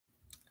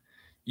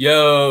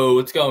Yo,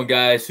 what's going,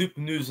 guys? Super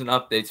news and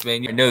updates,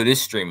 man. I know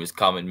this stream is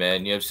coming,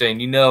 man. You know what I'm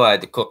saying? I had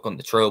to click on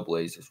the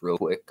Trailblazers real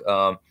quick.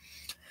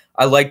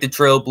 I like the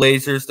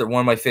Trailblazers. They're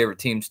one of my favorite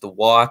teams to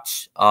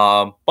watch.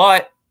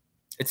 But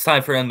it's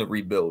time for them to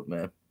rebuild,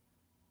 man.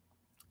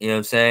 You know what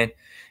I'm saying?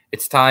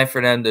 It's time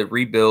for them to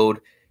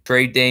rebuild,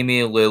 trade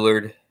Damian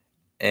Lillard,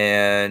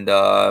 and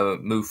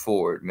move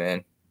forward,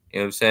 man. You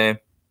know what I'm saying?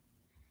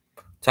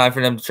 Time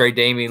for them to trade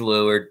Damian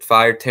Lillard,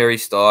 fire Terry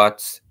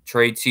Stotts,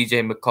 trade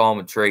CJ McCollum,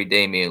 and trade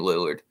Damian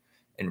Lillard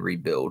and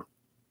rebuild.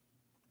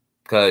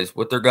 Because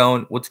what's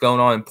going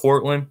on in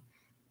Portland,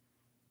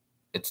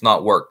 it's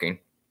not working.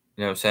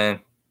 You know what I'm saying?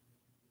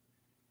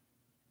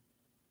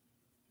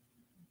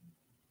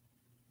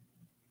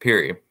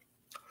 Period.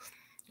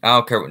 I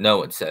don't care what no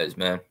one says,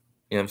 man.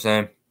 You know what I'm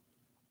saying?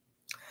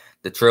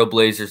 The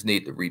Trailblazers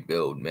need to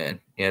rebuild, man.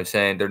 You know what I'm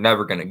saying? They're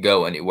never going to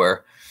go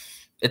anywhere.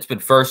 It's been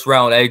first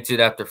round exit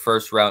after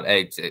first round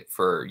exit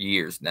for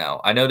years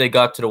now. I know they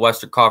got to the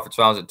Western Conference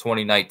Finals in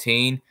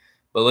 2019,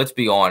 but let's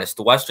be honest.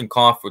 The Western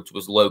Conference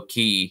was low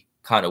key,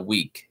 kind of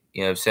weak.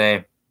 You know what I'm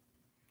saying?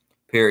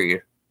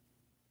 Period.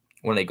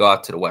 When they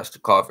got to the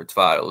Western Conference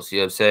Finals, you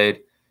know what I'm saying?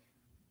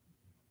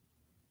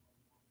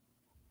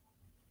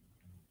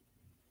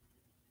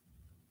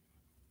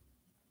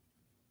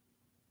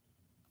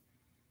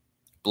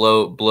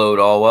 Blow it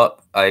all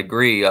up. I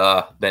agree,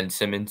 Ben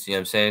Simmons. You know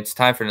what I'm saying? It's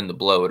time for them to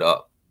blow it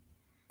up.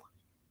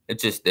 It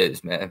just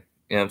is, man.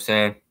 You know what I'm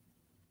saying?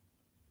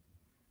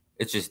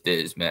 It just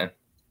is, man.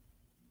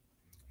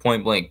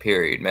 Point blank,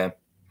 period, man.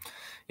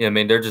 You know what I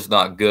mean? They're just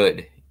not good.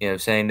 You know what I'm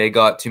saying? They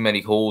got too many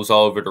holes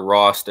all over the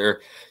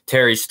roster.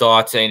 Terry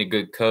Stotts ain't a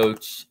good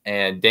coach,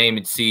 and Dame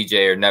and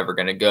CJ are never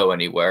going to go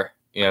anywhere.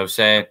 You know what I'm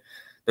saying?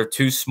 They're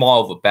too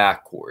small of a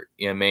backcourt.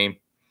 You know what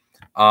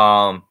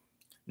I mean?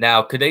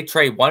 Now, could they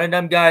trade one of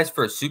them guys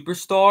for a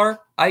superstar?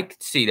 I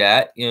could see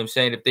that. You know what I'm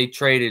saying? If they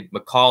traded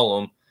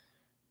McCollum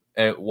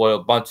and a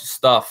bunch of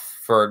stuff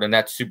for the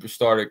next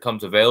superstar that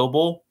comes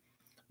available,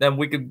 then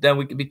we could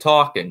be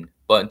talking.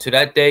 But until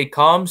that day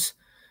comes,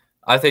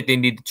 I think they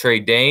need to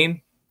trade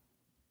Dame.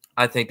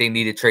 I think they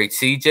need to trade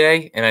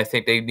CJ, and I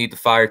think they need to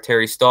fire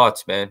Terry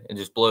Stotts, man, and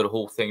just blow the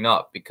whole thing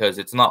up because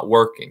it's not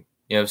working.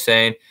 You know what I'm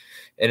saying?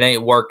 It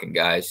ain't working,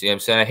 guys. You know what I'm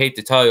saying? I hate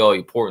to tell you all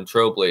you Portland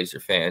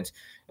Trailblazer fans.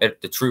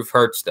 The truth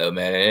hurts, though,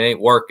 man. It ain't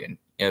working. You know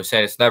what I'm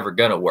saying? It's never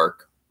going to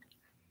work.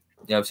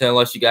 You know what I'm saying?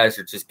 Unless you guys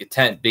are just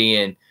content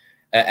being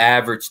an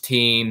average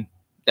team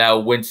that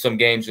will win some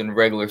games in the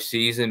regular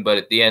season, but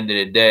at the end of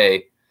the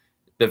day,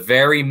 the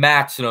very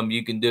maximum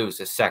you can do is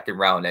a second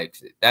round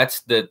exit.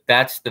 That's the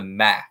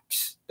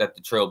max that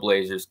the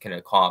Trailblazers can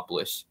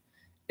accomplish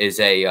is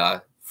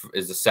a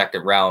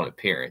second round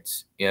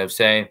appearance. You know what I'm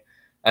saying?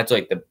 That's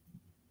like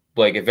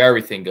if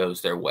everything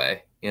goes their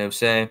way. You know what I'm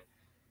saying?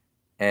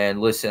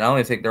 And listen, I don't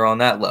even think they're on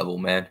that level,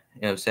 man.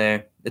 You know what I'm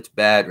saying? It's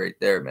bad right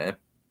there, man.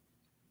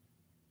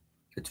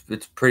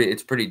 It's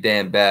pretty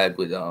damn bad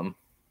with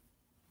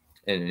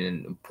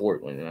in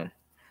Portland, man.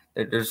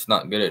 They're just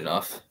not good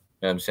enough. You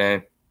know what I'm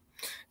saying?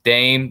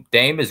 Dame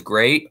is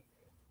great,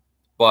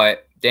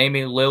 but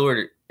Damian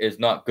Lillard is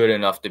not good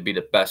enough to be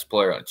the best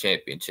player on a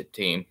championship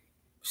team.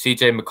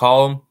 CJ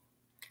McCollum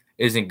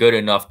isn't good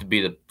enough to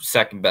be the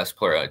second best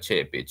player on a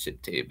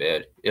championship team,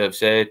 man. You know what I'm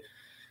saying?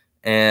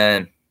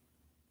 And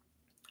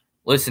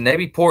listen,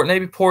 maybe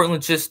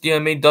Portland just, you know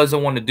what I mean,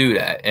 doesn't want to do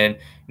that. And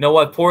you know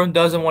what? Portland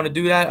doesn't want to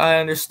do that. I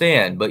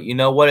understand. But you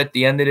know what? At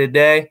the end of the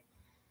day,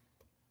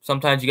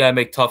 sometimes you got to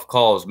make tough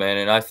calls, man.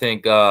 And I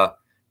think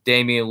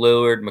Damian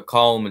Lillard,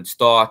 McCollum, and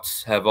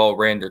Stotts have all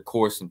ran their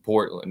course in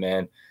Portland,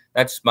 man.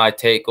 That's my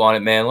take on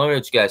it, man. Let me know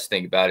what you guys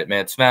think about it,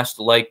 man. Smash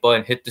the like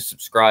button, hit the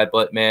subscribe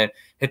button, man.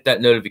 Hit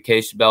that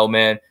notification bell,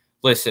 man.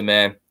 Listen,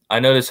 man, I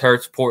know this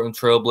hurts Portland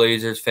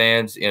Trailblazers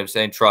fans. You know what I'm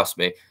saying? Trust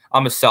me.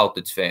 I'm a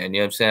Celtics fan.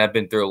 You know what I'm saying? I've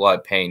been through a lot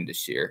of pain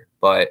this year.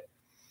 But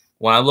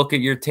when I look at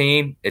your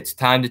team, it's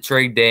time to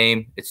trade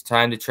Dame. It's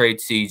time to trade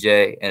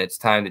CJ. And it's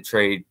time to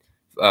trade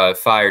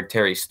fired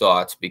Terry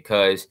Stotts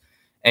because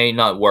ain't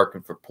not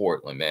working for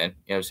Portland, man. You know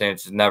what I'm saying?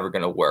 It's just never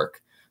going to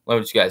work. Let me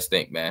know what you guys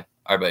think, man.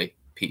 All right, buddy.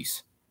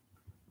 Peace.